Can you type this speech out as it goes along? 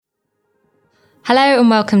Hello and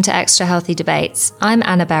welcome to Extra Healthy Debates. I'm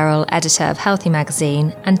Anna Beryl, editor of Healthy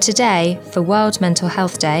Magazine, and today, for World Mental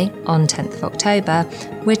Health Day on 10th of October,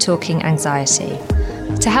 we're talking anxiety.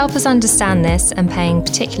 To help us understand this and paying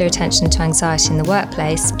particular attention to anxiety in the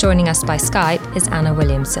workplace, joining us by Skype is Anna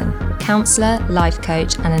Williamson, counsellor, life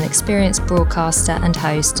coach and an experienced broadcaster and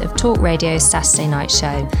host of Talk Radio's Saturday Night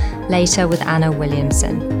Show, Later with Anna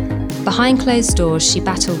Williamson. Behind closed doors, she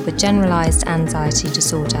battled with generalised anxiety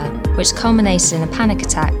disorder, which culminated in a panic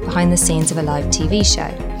attack behind the scenes of a live TV show,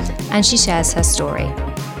 and she shares her story.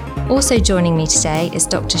 Also joining me today is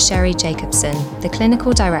Dr. Sherry Jacobson, the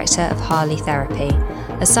Clinical Director of Harley Therapy,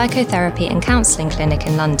 a psychotherapy and counselling clinic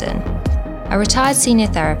in London. A retired senior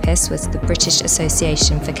therapist with the British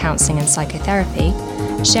Association for Counselling and Psychotherapy,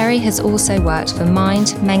 Sherry has also worked for Mind,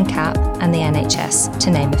 MenCap and the NHS, to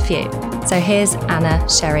name a few. So here's Anna,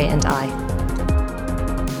 Sherry and I.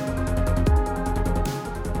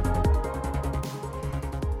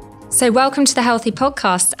 So welcome to the Healthy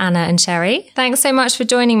Podcast, Anna and Sherry. Thanks so much for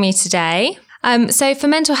joining me today. So for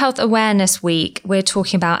Mental Health Awareness Week, we're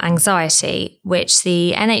talking about anxiety, which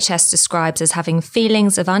the NHS describes as having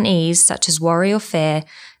feelings of unease, such as worry or fear,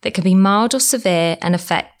 that can be mild or severe and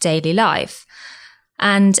affect daily life.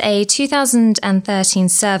 And a 2013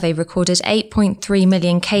 survey recorded 8.3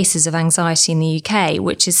 million cases of anxiety in the UK,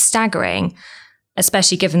 which is staggering,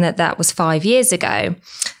 especially given that that was 5 years ago.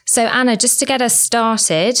 So Anna, just to get us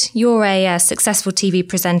started, you're a successful TV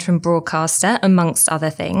presenter and broadcaster, amongst other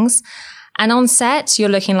things. And on set, you're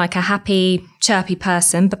looking like a happy, chirpy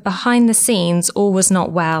person, but behind the scenes, all was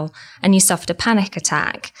not well, and you suffered a panic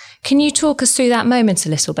attack. Can you talk us through that moment a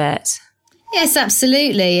little bit? Yes,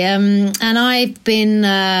 absolutely. And I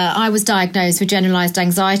was diagnosed with generalised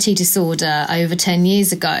anxiety disorder over 10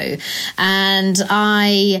 years ago. And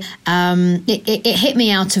it hit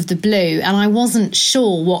me out of the blue. And I wasn't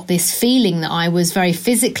sure what this feeling that I was very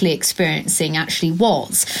physically experiencing actually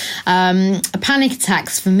was. Panic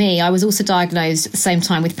attacks for me, I was also diagnosed at the same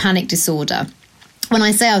time with panic disorder. When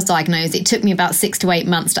I say I was diagnosed, it took me about 6 to 8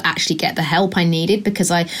 months to actually get the help I needed because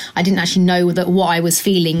I didn't actually know that what I was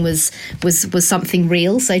feeling was something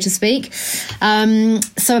real, so to speak. So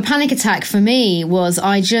a panic attack for me was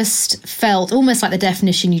I just felt almost like the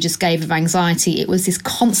definition you just gave of anxiety. It was this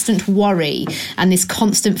constant worry and this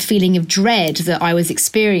constant feeling of dread that I was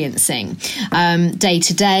experiencing day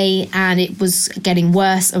to day, and it was getting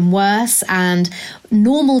worse and worse, and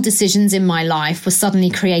normal decisions in my life were suddenly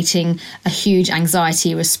creating a huge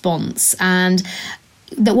anxiety response. And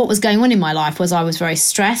that what was going on in my life was I was very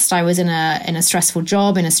stressed. I was in a stressful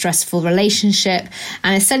job, in a stressful relationship,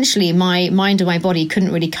 and essentially my mind and my body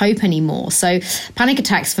couldn't really cope anymore. So panic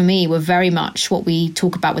attacks for me were very much what we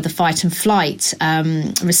talk about with the fight and flight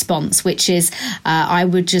response, which is I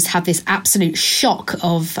would just have this absolute shock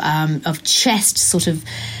of chest sort of.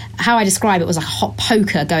 How I describe it was a hot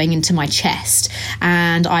poker going into my chest,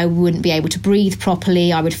 and I wouldn't be able to breathe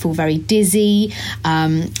properly. I would feel very dizzy.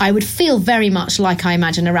 I would feel very much like I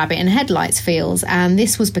imagine a rabbit in headlights feels, and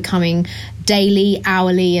this was becoming daily,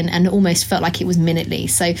 hourly, and almost felt like it was minutely.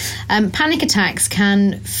 So panic attacks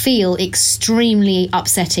can feel extremely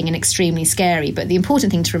upsetting and extremely scary, but the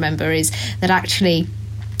important thing to remember is that actually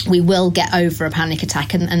we will get over a panic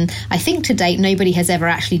attack. And I think to date, nobody has ever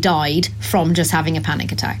actually died from just having a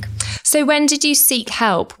panic attack. So when did you seek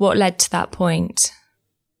help? What led to that point?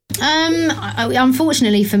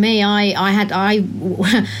 Unfortunately for me, I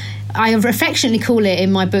affectionately call it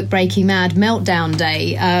in my book Breaking Mad meltdown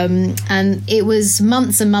day. And it was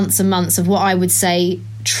months and months and months of what I would say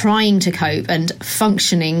trying to cope and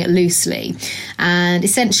functioning loosely. And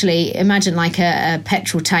essentially, imagine like a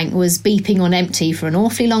petrol tank was beeping on empty for an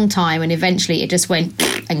awfully long time, and eventually it just went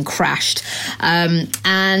and crashed.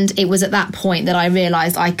 And it was at that point that I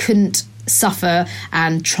realised I couldn't suffer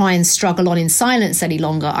and try and struggle on in silence any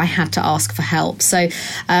longer. I had to ask for help. So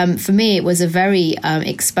for me, it was a very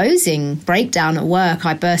exposing breakdown at work.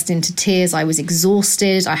 I burst into tears. I was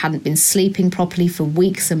exhausted. I hadn't been sleeping properly for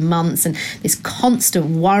weeks and months, and this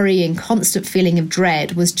constant worry and constant feeling of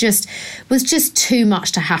dread was just too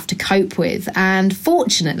much to have to cope with. And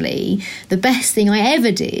fortunately, the best thing I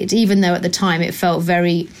ever did, even though at the time it felt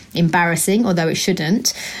very embarrassing, although it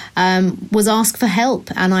shouldn't, was ask for help.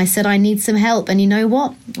 And I said, I need some help. And you know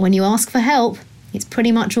what? When you ask for help, it's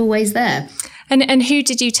pretty much always there. And who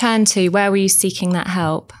did you turn to? Where were you seeking that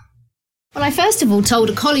help? Well, I first of all told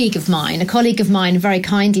a colleague of mine very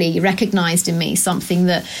kindly recognised in me something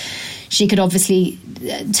that she could obviously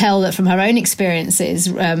tell that from her own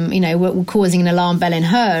experiences, were causing an alarm bell in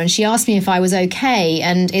her. And she asked me if I was okay.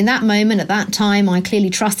 And in that moment, at that time, I clearly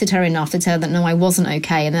trusted her enough to tell her that no, I wasn't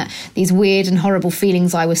okay, and that these weird and horrible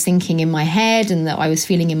feelings I was thinking in my head and that I was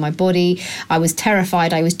feeling in my body, I was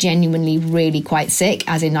terrified. I was genuinely really quite sick,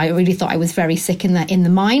 as in I really thought I was very sick in the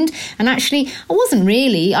mind. And actually, I wasn't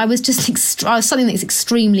really. I was just I was something that's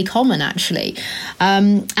extremely common, actually.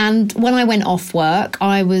 And when I went off work,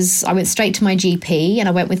 I went straight to my GP, and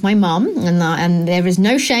I went with my mum, and there is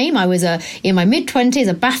no shame. I was in my mid-20s,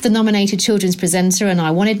 a BAFTA-nominated children's presenter, and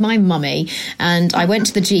I wanted my mummy. And I went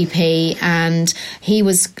to the GP, and he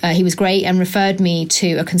was great and referred me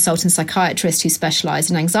to a consultant psychiatrist who specialised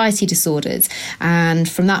in anxiety disorders. And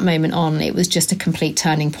from that moment on, it was just a complete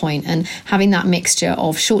turning point. And having that mixture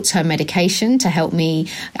of short-term medication to help me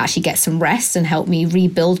actually get some rest and help me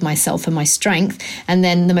rebuild myself and my strength, and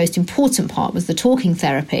then the most important part was the talking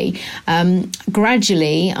therapy.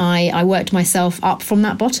 Gradually, I worked myself up from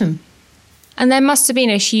that bottom. And there must have been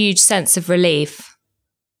a huge sense of relief.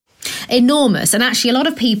 Enormous. And actually, a lot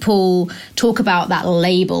of people talk about that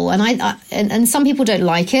label, and some people don't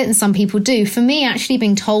like it and some people do. For me, actually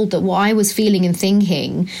being told that what I was feeling and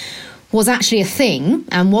thinking was actually a thing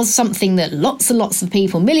and was something that lots and lots of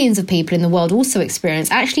people, millions of people in the world also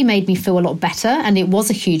experience, actually made me feel a lot better. And it was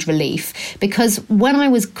a huge relief, because when I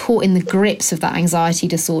was caught in the grips of that anxiety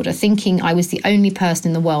disorder, thinking I was the only person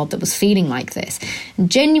in the world that was feeling like this,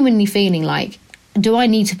 genuinely feeling like, do I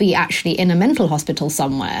need to be actually in a mental hospital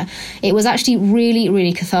somewhere? It was actually really,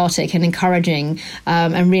 really cathartic and encouraging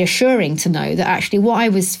and reassuring to know that actually what I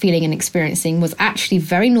was feeling and experiencing was actually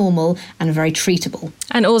very normal and very treatable.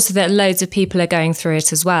 And also that loads of people are going through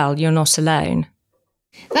it as well. You're not alone.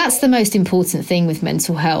 That's the most important thing with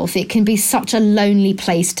mental health. It can be such a lonely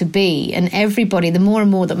place to be. And everybody, the more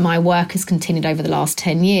and more that my work has continued over the last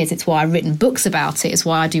 10 years, it's why I've written books about it, it's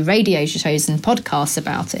why I do radio shows and podcasts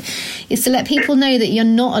about it, is to let people know that you're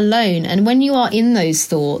not alone. And when you are in those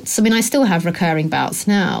thoughts, I mean, I still have recurring bouts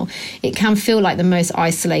now, it can feel like the most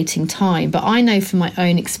isolating time. But I know from my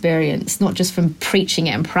own experience, not just from preaching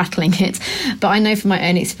it and prattling it, but I know from my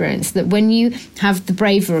own experience that when you have the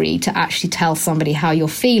bravery to actually tell somebody how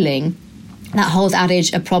you're feeling, that whole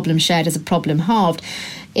adage, a problem shared is a problem halved,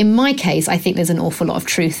 in my case, I think there's an awful lot of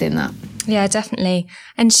truth in that. Yeah, definitely.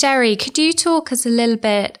 And Sherry, could you talk us a little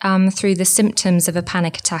bit through the symptoms of a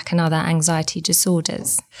panic attack and other anxiety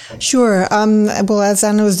disorders? Sure. Well, as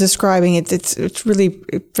Anna was describing it, it's really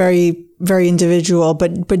very, very individual,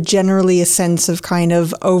 but generally a sense of kind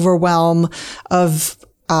of overwhelm of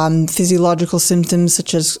physiological symptoms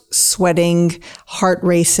such as sweating, heart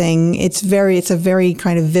racing. It's a very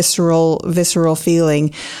kind of visceral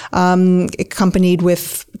feeling, accompanied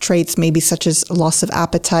with traits maybe such as loss of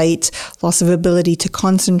appetite, loss of ability to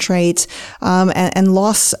concentrate, and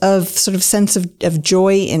loss of sort of sense of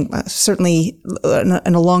joy, in certainly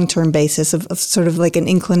on a long-term basis of sort of like an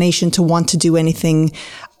inclination to want to do anything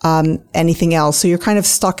else. So you're kind of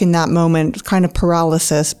stuck in that moment, kind of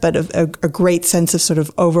paralysis, but a great sense of sort of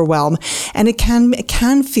overwhelm. And it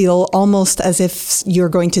can feel almost as if you're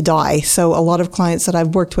going to die. So a lot of clients that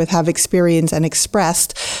I've worked with have experienced and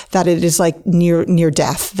expressed that it is like near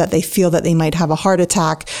death, that they feel that they might have a heart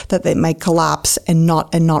attack, that they might collapse and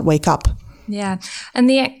not wake up. Yeah. And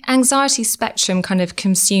the anxiety spectrum kind of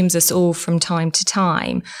consumes us all from time to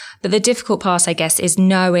time. But the difficult part, I guess, is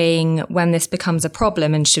knowing when this becomes a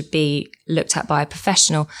problem and should be looked at by a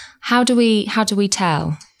professional. How do we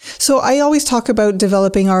tell? So I always talk about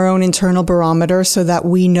developing our own internal barometer so that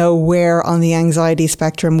we know where on the anxiety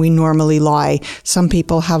spectrum we normally lie. Some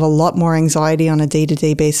people have a lot more anxiety on a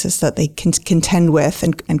day-to-day basis that they can contend with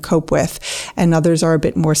and cope with, and others are a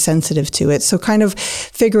bit more sensitive to it. So kind of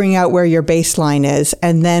figuring out where your baseline is,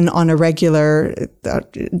 and then on a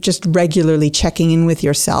just regularly checking in with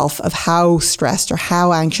yourself of how stressed or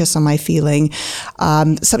how anxious am I feeling.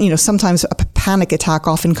 Sometimes a panic attack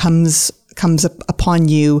often comes upon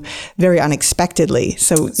you very unexpectedly.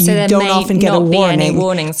 So you don't often get a warning. Any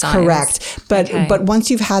warning signs. Correct. But once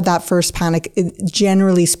you've had that first panic,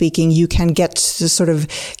 generally speaking, you can get to sort of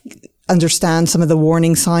understand some of the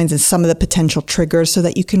warning signs and some of the potential triggers so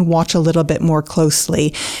that you can watch a little bit more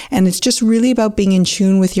closely. And it's just really about being in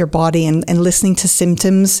tune with your body and listening to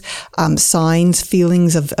symptoms, signs,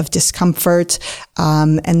 feelings of discomfort,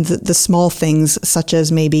 and the small things such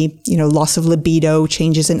as maybe, loss of libido,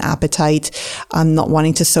 changes in appetite, not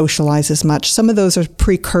wanting to socialize as much. Some of those are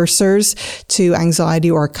precursors to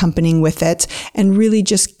anxiety or accompanying with it, and really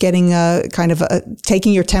just getting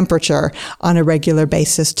taking your temperature on a regular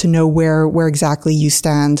basis to know where exactly you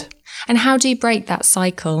stand. And how do you break that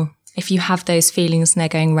cycle if you have those feelings and they're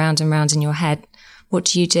going round and round in your head, what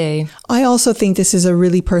do you do? I also think this is a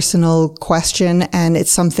really personal question, and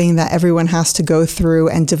it's something that everyone has to go through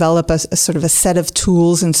and develop a sort of a set of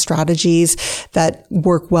tools and strategies that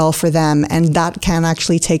work well for them. And that can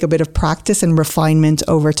actually take a bit of practice and refinement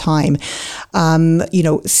over time.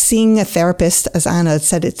 Seeing a therapist, as Anna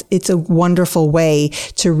said, it's a wonderful way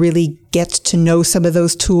to really get to know some of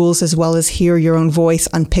those tools, as well as hear your own voice,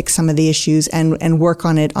 unpick some of the issues and work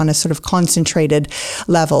on it on a sort of concentrated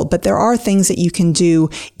level. But there are things that you can do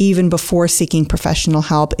even before seeking professional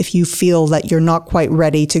help if you feel that you're not quite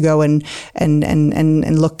ready to go and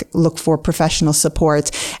look for professional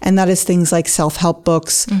support. And that is things like self-help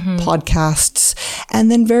books, podcasts,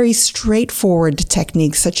 and then very straightforward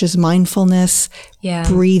techniques such as mindfulness,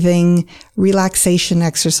 breathing, relaxation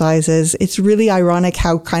exercises. It's really ironic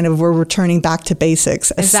how kind of we're returning back to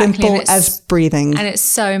basics, as simple as breathing. And it's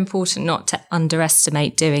so important not to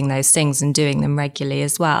underestimate doing those things and doing them regularly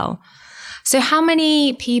as well. So how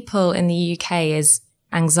many people in the UK is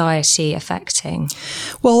anxiety affecting?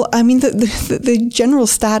 Well, I mean, the general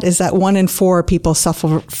stat is that 1 in 4 people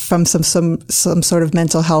suffer from some sort of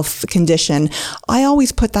mental health condition. I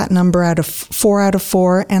always put that number out of 4 out of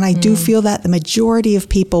 4, and I do feel that the majority of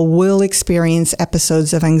people will experience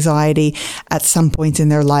episodes of anxiety at some point in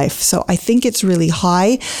their life. So I think it's really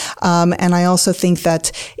high, and I also think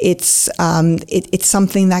that it's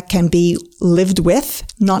something that can be lived with,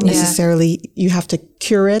 not necessarily you have to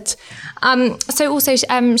cure it. So also,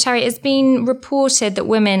 Sherry, it's been reported that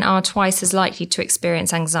women are twice as likely to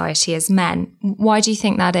experience anxiety as men. Why do you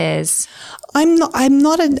think that is? I'm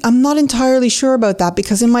not entirely sure about that,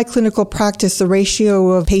 because in my clinical practice, the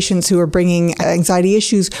ratio of patients who are bringing anxiety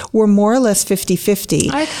issues were more or less 50-50.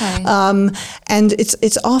 Okay. And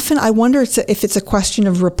it's often, I wonder if it's a question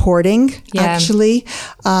of reporting, actually,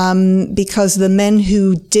 because the men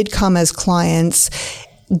who did come as clients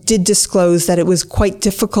did disclose that it was quite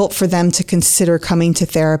difficult for them to consider coming to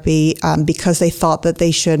therapy because they thought that they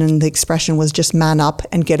should, and the expression was just man up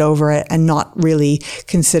and get over it and not really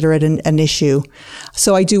consider it an issue.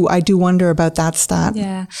 So I do wonder about that stat.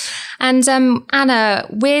 Yeah. And Anna,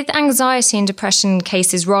 with anxiety and depression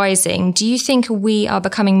cases rising, do you think we are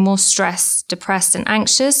becoming more stressed, depressed and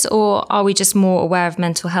anxious, or are we just more aware of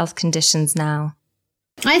mental health conditions now?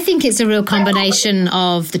 I think it's a real combination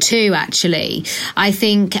of the two, actually. I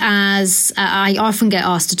think, as I often get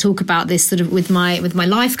asked to talk about this sort of with my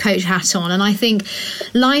life coach hat on, and I think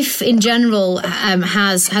life in general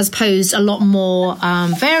has posed a lot more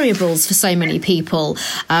variables for so many people.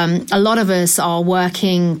 A lot of us are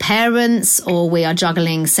working parents, or we are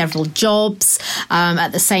juggling several jobs at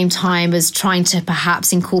the same time as trying to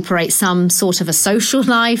perhaps incorporate some sort of a social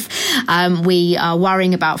life. We are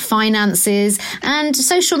worrying about finances, and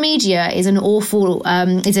social media is an awful,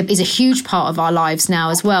 is a huge part of our lives now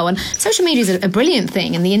as well. And social media is a brilliant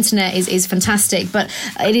thing, and the internet is fantastic, but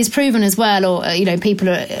it is proven as well, or, people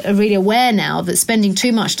are really aware now that spending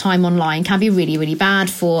too much time online can be really, really bad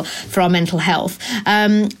for our mental health.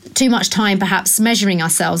 Too much time perhaps measuring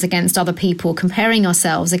ourselves against other people, comparing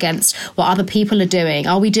ourselves against what other people are doing.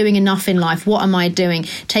 Are we doing enough in life? What am I doing?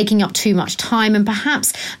 Taking up too much time, and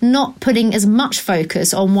perhaps not putting as much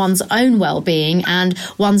focus on one's own well-being and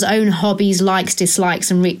one's own hobbies, likes,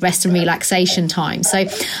 dislikes, and rest and relaxation time. So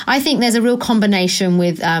I think there's a real combination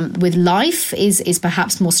with life is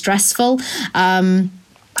perhaps more stressful.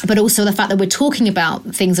 But also the fact that we're talking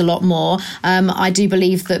about things a lot more. I do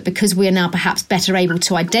believe that because we are now perhaps better able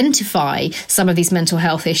to identify some of these mental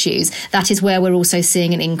health issues, that is where we're also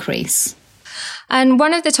seeing an increase. And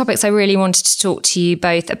one of the topics I really wanted to talk to you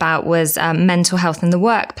both about was mental health in the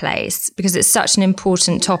workplace, because it's such an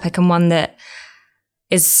important topic and one that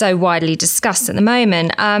is so widely discussed at the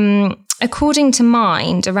moment. According to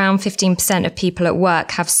Mind, around 15% of people at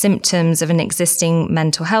work have symptoms of an existing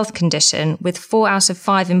mental health condition, with 4 out of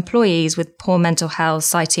 5 employees with poor mental health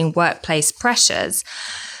citing workplace pressures.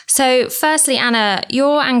 So firstly, Anna,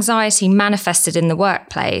 your anxiety manifested in the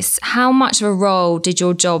workplace. How much of a role did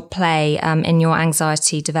your job play in your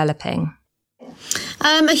anxiety developing?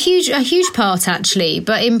 A huge part, actually.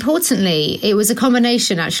 But importantly, it was a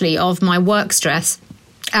combination, actually, of my work stress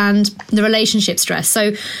and the relationship stress.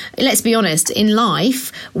 So let's be honest, in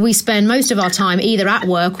life, we spend most of our time either at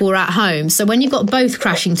work or at home. So when you've got both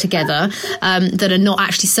crashing together that are not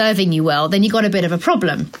actually serving you well, then you've got a bit of a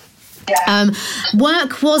problem.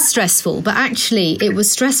 Work was stressful, but actually it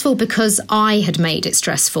was stressful because I had made it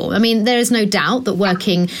stressful. I mean, there is no doubt that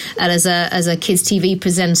working as a kids TV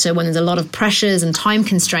presenter when there's a lot of pressures and time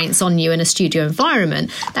constraints on you in a studio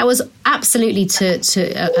environment, that was absolutely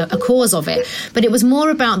a cause of it. But it was more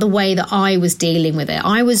about the way that I was dealing with it.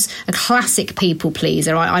 I was a classic people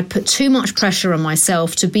pleaser. I'd put too much pressure on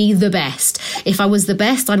myself to be the best. If I was the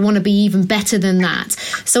best, I'd want to be even better than that.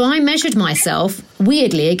 So I measured myself,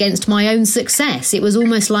 weirdly, against my own success. It was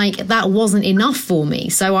almost like that wasn't enough for me.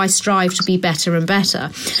 So I strived to be better and better.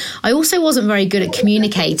 I also wasn't very good at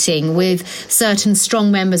communicating with certain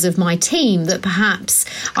strong members of my team that perhaps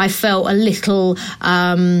I felt a little...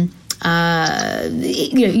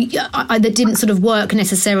 that didn't sort of work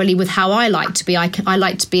necessarily with how I like to be. I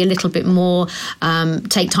like to be a little bit more,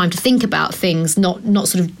 take time to think about things, not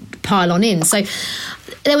sort of pile on in. So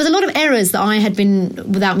there was a lot of errors that I had been,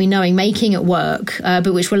 without me knowing, making at work,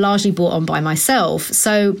 but which were largely brought on by myself.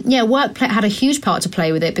 So, yeah, work had a huge part to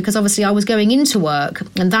play with it because obviously I was going into work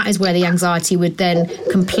and that is where the anxiety would then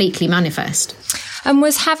completely manifest. And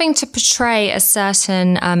was having to portray a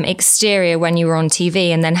certain exterior when you were on TV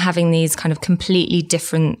and then having these kind of completely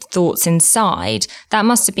different thoughts inside, that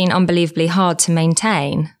must have been unbelievably hard to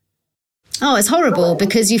maintain. Oh, it's horrible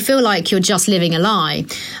because you feel like you're just living a lie.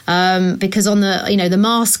 Because on the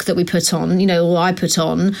mask that we put on, or I put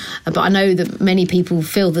on, but I know that many people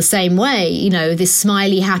feel the same way, this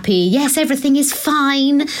smiley, happy, yes, everything is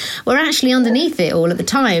fine. We're actually underneath it all at the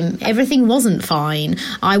time. Everything wasn't fine.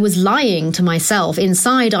 I was lying to myself.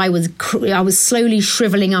 Inside, I was slowly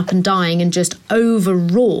shriveling up and dying and just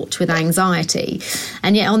overwrought with anxiety.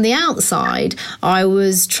 And yet on the outside, I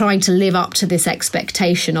was trying to live up to this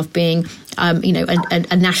expectation of being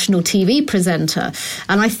a national TV presenter.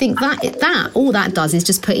 And I think that all that does is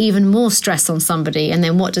just put even more stress on somebody. And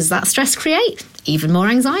then what does that stress create? Even more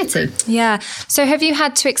anxiety. Yeah. So have you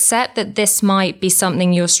had to accept that this might be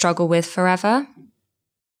something you'll struggle with forever?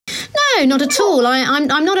 No, not at all.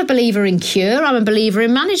 I'm not a believer in cure. I'm a believer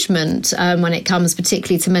in management when it comes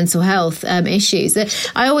particularly to mental health issues.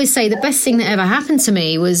 I always say the best thing that ever happened to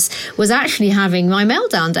me was actually having my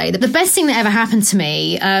meltdown day. The best thing that ever happened to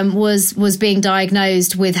me was being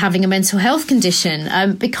diagnosed with having a mental health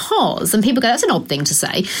condition because, and people go, that's an odd thing to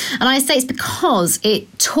say. And I say it's because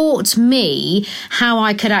it taught me how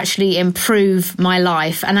I could actually improve my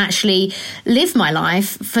life and actually live my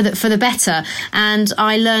life for the better. And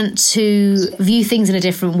I learned to view things in a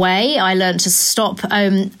different way. I learned to stop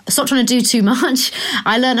trying to do too much.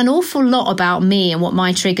 I learned an awful lot about me and what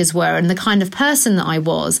my triggers were and the kind of person that I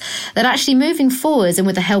was, that actually moving forwards and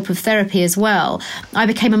with the help of therapy as well, I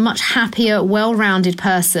became a much happier, well-rounded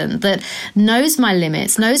person that knows my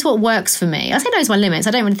limits, knows what works for me. I say knows my limits.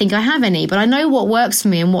 I don't really think I have any, but I know what works for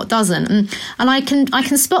me and what doesn't. And I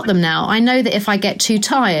can spot them now. I know that if I get too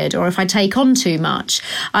tired or if I take on too much,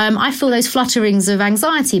 I feel those flutterings of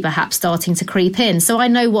anxiety perhaps starting to creep in. So I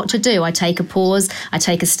know what to do. I take a pause, I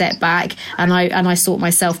take a step back, and I sort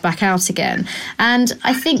myself back out again. And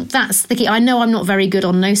I think that's the key. I know I'm not very good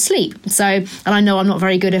on no sleep. And I know I'm not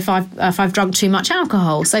very good if I've drunk too much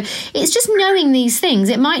alcohol. So it's just knowing these things.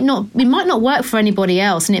 It might not work for anybody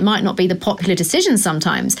else, and it might not be the popular decision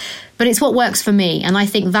sometimes, but it's what works for me. And I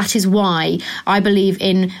think that is why I believe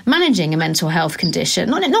in managing a mental health condition,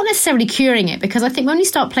 not necessarily curing it, because I think when you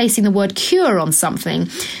start placing the word cure on something,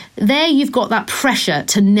 there you've got that pressure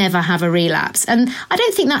to never have a relapse. And I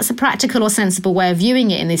don't think that's a practical or sensible way of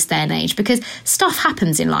viewing it in this day and age, because stuff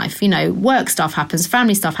happens in life, work stuff happens,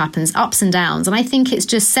 family stuff happens, ups and downs. And I think it's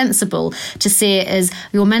just sensible to see it as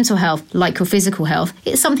your mental health, like your physical health.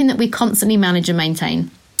 It's something that we constantly manage and maintain.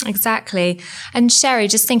 Exactly. And Sherry,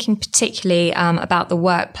 just thinking particularly about the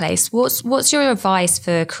workplace, what's your advice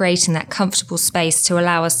for creating that comfortable space to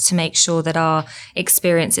allow us to make sure that our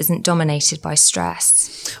experience isn't dominated by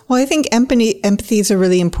stress? Well, I think empathy is a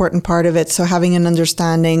really important part of it. So having an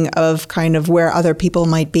understanding of kind of where other people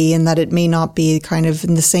might be and that it may not be kind of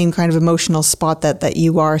in the same kind of emotional spot that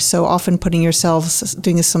you are. So often doing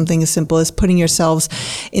something as simple as putting yourselves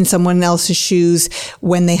in someone else's shoes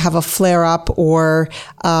when they have a flare up, or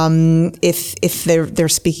if they're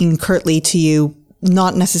speaking curtly to you,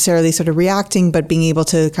 not necessarily sort of reacting, but being able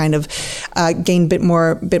to kind of gain a bit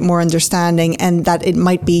more understanding, and that it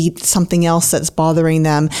might be something else that's bothering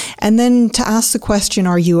them. And then to ask the question,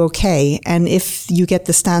 are you okay? And if you get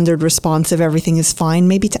the standard response of everything is fine,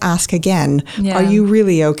 maybe to ask again, Are you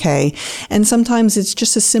really okay? And sometimes it's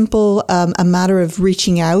just a simple, a matter of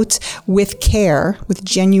reaching out with care, with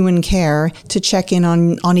genuine care, to check in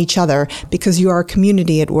on each other, because you are a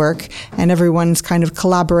community at work and everyone's kind of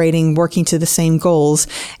collaborating, working to the same goal. goals.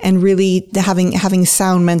 And really having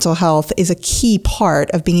sound mental health is a key part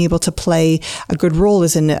of being able to play a good role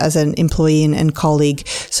as an employee and colleague.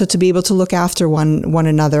 So to be able to look after one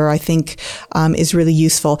another, I think, is really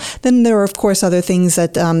useful. Then there are, of course, other things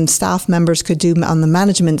that staff members could do on the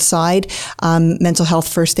management side. Mental health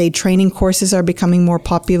first aid training courses are becoming more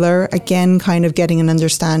popular. Again, kind of getting an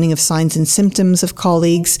understanding of signs and symptoms of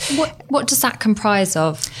colleagues. What does that comprise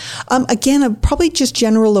of? Again, probably just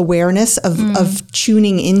general awareness of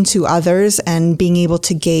tuning into others and being able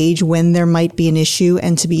to gauge when there might be an issue,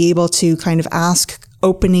 and to be able to kind of ask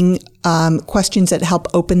opening questions that help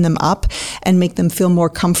open them up and make them feel more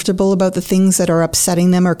comfortable about the things that are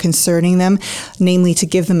upsetting them or concerning them, namely to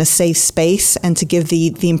give them a safe space and to give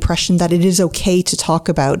the impression that it is okay to talk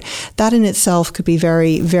about. That in itself could be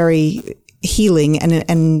very, very healing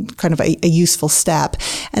and kind of a useful step.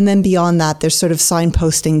 And then beyond that, there's sort of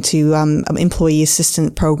signposting to employee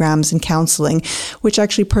assistant programs and counseling, which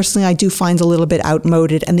actually personally I do find a little bit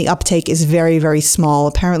outmoded, and the uptake is very, very small.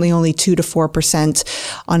 Apparently only 2 to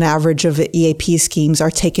 4% on average of EAP schemes are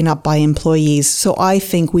taken up by employees. So I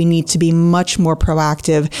think we need to be much more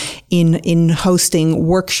proactive in hosting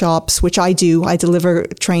workshops, which I do. I deliver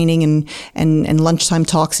training and lunchtime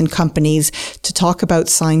talks in companies to talk about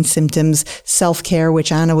signs, symptoms, self-care, which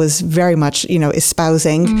Anna was very much,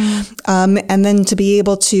 espousing. And then to be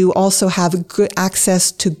able to also have good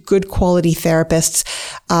access to good quality therapists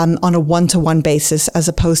on a one-to-one basis, as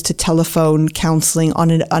opposed to telephone counseling on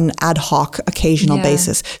an ad hoc occasional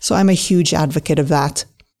basis. So I'm a huge advocate of that.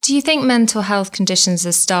 Do you think mental health conditions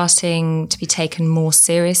are starting to be taken more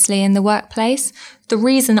seriously in the workplace? The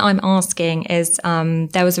reason I'm asking is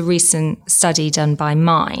there was a recent study done by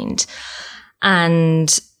Mind,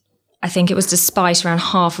 and I think it was despite around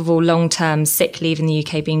half of all long-term sick leave in the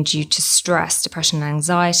UK being due to stress, depression and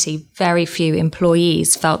anxiety, very few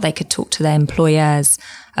employees felt they could talk to their employers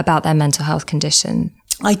about their mental health condition.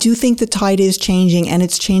 I do think the tide is changing, and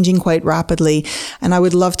it's changing quite rapidly. And I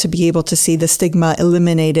would love to be able to see the stigma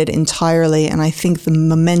eliminated entirely. And I think the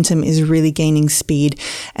momentum is really gaining speed,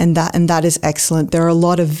 and that is excellent. There are a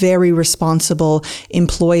lot of very responsible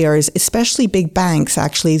employers, especially big banks,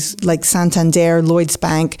 actually, like Santander, Lloyds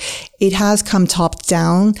Bank. It has come top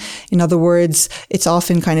down. In other words, it's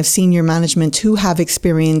often kind of senior management who have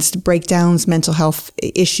experienced breakdowns, mental health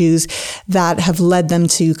issues that have led them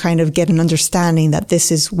to kind of get an understanding that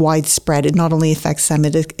this is widespread. It not only affects them,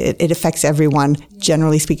 it affects everyone,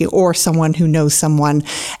 generally speaking, or someone who knows someone,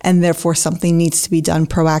 and therefore something needs to be done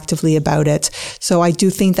proactively about it. So I do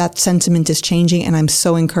think that sentiment is changing, and I'm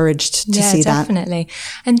so encouraged to see that. Yeah, definitely.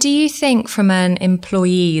 And do you think, from an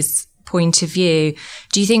employee's point of view,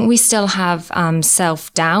 do you think we still have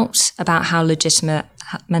self-doubt about how legitimate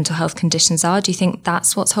mental health conditions are? Do you think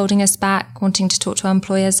that's what's holding us back, wanting to talk to our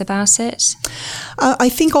employers about it? I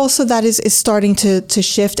think also that is starting to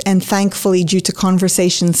shift, and thankfully due to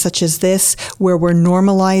conversations such as this, where we're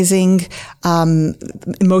normalizing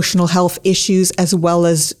emotional health issues as well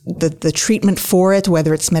as the treatment for it,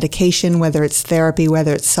 whether it's medication, whether it's therapy,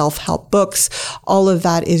 whether it's self-help books, all of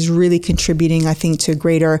that is really contributing, I think, to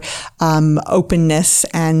greater openness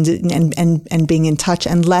and being in touch,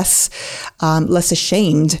 and less ashamed,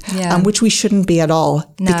 which we shouldn't be at all.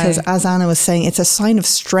 No. Because as Anna was saying, it's a sign of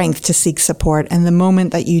strength to seek support. And the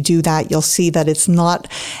moment that you do that, you'll see that it's not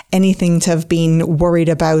anything to have been worried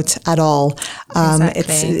about at all.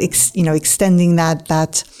 Exactly. It's extending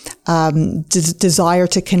that desire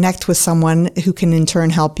to connect with someone who can in turn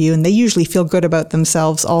help you. And they usually feel good about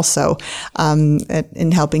themselves also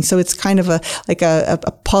in helping. So it's kind of a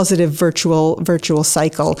positive virtual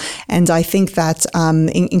cycle. And I think that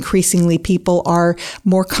increasingly people are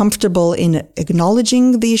more comfortable in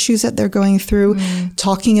acknowledging the issues that they're going through,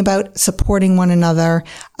 talking about supporting one another.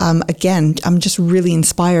 Again, I'm just really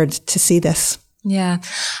inspired to see this. Yeah.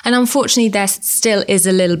 And unfortunately, there still is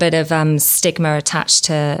a little bit of stigma attached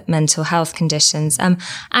to mental health conditions.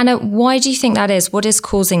 Anna, why do you think that is? What is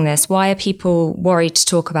causing this? Why are people worried to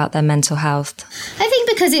talk about their mental health? I think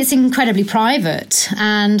because it's incredibly private.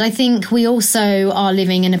 And I think we also are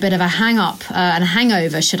living in a bit of a and a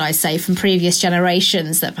hangover, should I say, from previous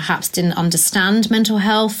generations that perhaps didn't understand mental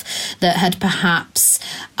health, that had perhaps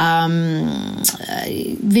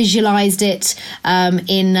visualized it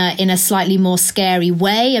in a slightly more scary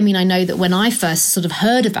way. I mean, I know that when I first sort of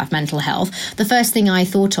heard about mental health, the first thing I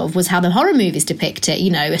thought of was how the horror movies depict it,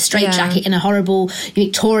 a straitjacket in a horrible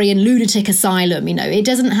Victorian lunatic asylum. It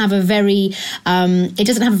doesn't have a very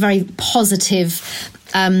positive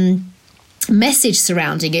message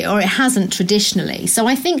surrounding it, or it hasn't traditionally. So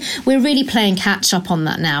I think we're really playing catch up on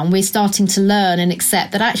that now, and we're starting to learn and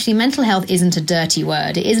accept that actually mental health isn't a dirty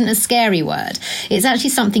word. It isn't a scary word. It's actually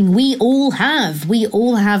something we all have. We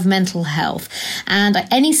all have mental health, and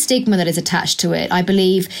any stigma that is attached to it, I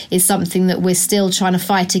believe, is something that we're still trying to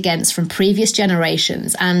fight against from previous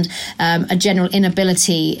generations, and a general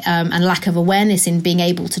inability and lack of awareness in being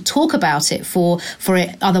able to talk about it for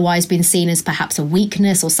it otherwise being seen as perhaps a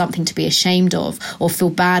weakness or something to be ashamed of or feel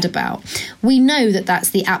bad about. We know that that's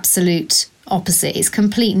the absolute opposite. It's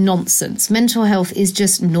complete nonsense. Mental health is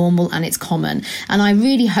just normal and it's common. And I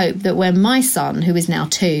really hope that when my son, who is now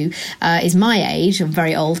 2, is my age, I'm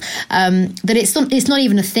very old, that it's not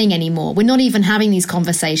even a thing anymore. We're not even having these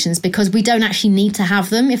conversations because we don't actually need to have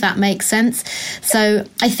them, if that makes sense. So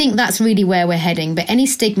I think that's really where we're heading. But any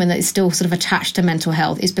stigma that is still sort of attached to mental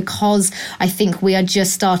health is because I think we are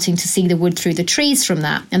just starting to see the wood through the trees from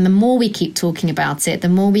that. And the more we keep talking about it, the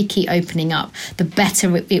more we keep opening up, the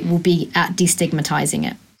better it will be at destigmatizing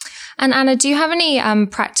it. And Anna, do you have any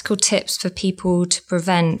practical tips for people to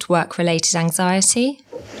prevent work-related anxiety?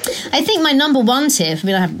 I think my number one tip, I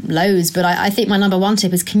have loads, but I think my number one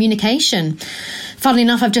tip is communication. Funnily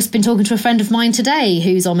enough, I've just been talking to a friend of mine today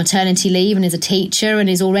who's on maternity leave and is a teacher and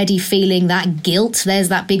is already feeling that guilt. There's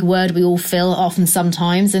that big word we all feel often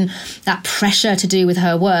sometimes, and that pressure to do with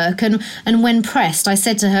her work. And when pressed, I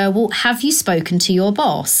said to her, well, have you spoken to your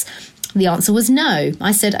boss? The answer was no.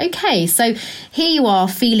 I said, okay, so here you are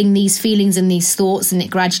feeling these feelings and these thoughts and it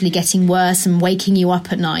gradually getting worse and waking you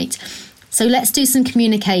up at night. So let's do some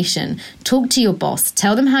communication. Talk to your boss,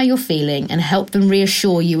 tell them how you're feeling and help them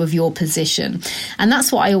reassure you of your position. And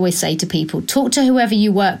that's what I always say to people. Talk to whoever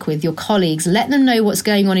you work with, your colleagues, let them know what's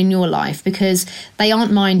going on in your life because they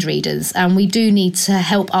aren't mind readers and we do need to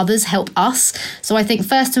help others, help us. So I think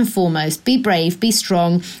first and foremost, be brave, be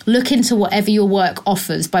strong, look into whatever your work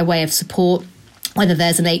offers by way of support, whether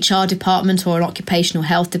there's an HR department or an occupational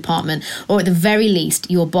health department, or at the very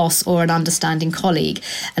least, your boss or an understanding colleague.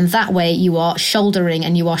 And that way you are shouldering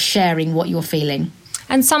and you are sharing what you're feeling.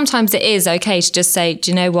 And sometimes it is okay to just say,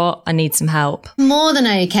 do you know what? I need some help. More than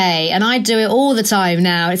okay. And I do it all the time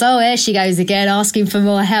now. It's, oh, there she goes again, asking for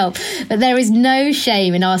more help. But there is no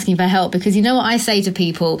shame in asking for help because you know what I say to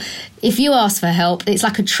people? If you ask for help, it's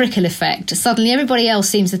like a trickle effect. Suddenly everybody else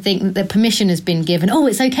seems to think that their permission has been given. Oh,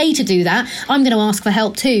 it's okay to do that. I'm going to ask for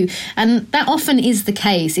help too. And that often is the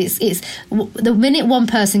case. It's the minute one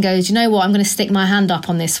person goes, you know what, I'm going to stick my hand up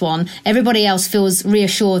on this one, everybody else feels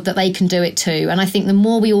reassured that they can do it too. And I think the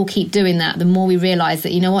more we all keep doing that, the more we realise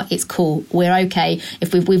that, you know what, it's cool. We're okay.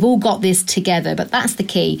 If we've all got this together. But that's the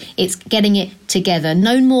key. It's getting it together.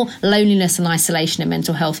 No more loneliness and isolation in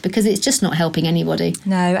mental health because it's just not helping anybody.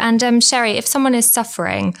 No. And Sherry, if someone is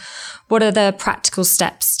suffering, what are the practical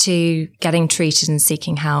steps to getting treated and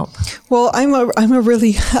seeking help? Well, I'm a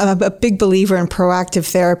really a big believer in proactive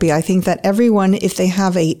therapy. I think that everyone, if they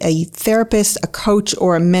have a therapist, a coach,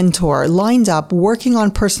 or a mentor lined up working on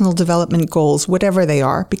personal development goals, whatever they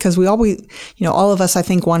are, because we always, all of us, I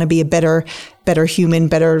think, want to be a better human,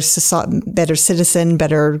 better citizen,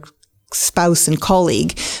 better spouse and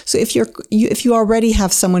colleague. So if you already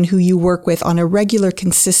have someone who you work with on a regular,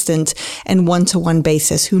 consistent and one-to-one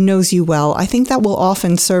basis who knows you well, I think that will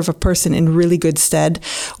often serve a person in really good stead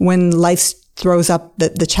when life throws up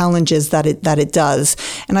the challenges that it does.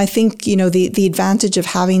 And I think, the advantage of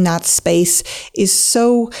having that space is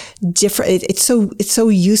so different. It's so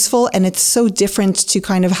useful, and it's so different to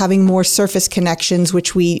kind of having more surface connections,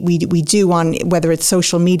 which we do on whether it's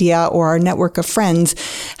social media or our network of friends.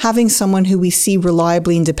 Having someone who we see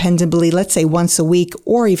reliably and dependably, let's say once a week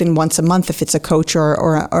or even once a month if it's a coach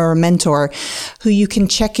or a mentor, who you can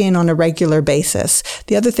check in on a regular basis.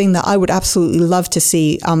 The other thing that I would absolutely love to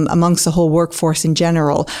see amongst the whole workforce in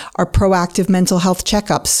general are proactive mental health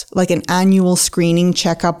checkups, like an annual screening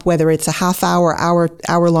checkup, whether it's a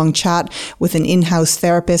hour-long chat with an in-house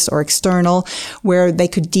therapist or external, where they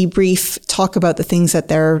could debrief, talk about the things that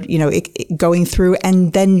they're, going through,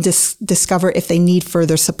 and then discover if they need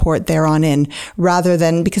further support thereon in, rather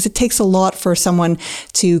than, because it takes a lot for someone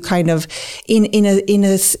to kind of in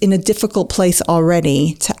a difficult place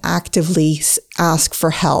already to actively ask for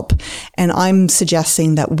help. And I'm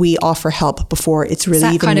suggesting that we offer help before it's really even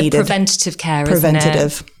needed. That kind of preventative care, preventative,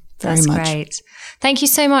 isn't it? Very much. That's great. Thank you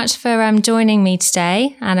so much for joining me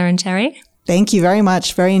today, Anna and Sherry. Thank you very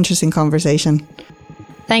much. Very interesting conversation.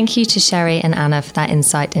 Thank you to Sherry and Anna for that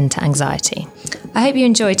insight into anxiety. I hope you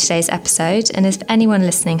enjoyed today's episode, and if anyone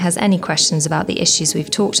listening has any questions about the issues we've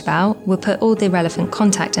talked about, we'll put all the relevant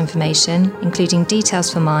contact information, including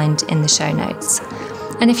details for Mind, in the show notes.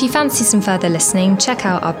 And if you fancy some further listening, check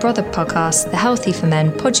out our brother podcast, the Healthy for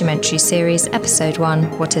Men Podumentary series, episode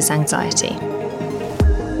 1, What is Anxiety?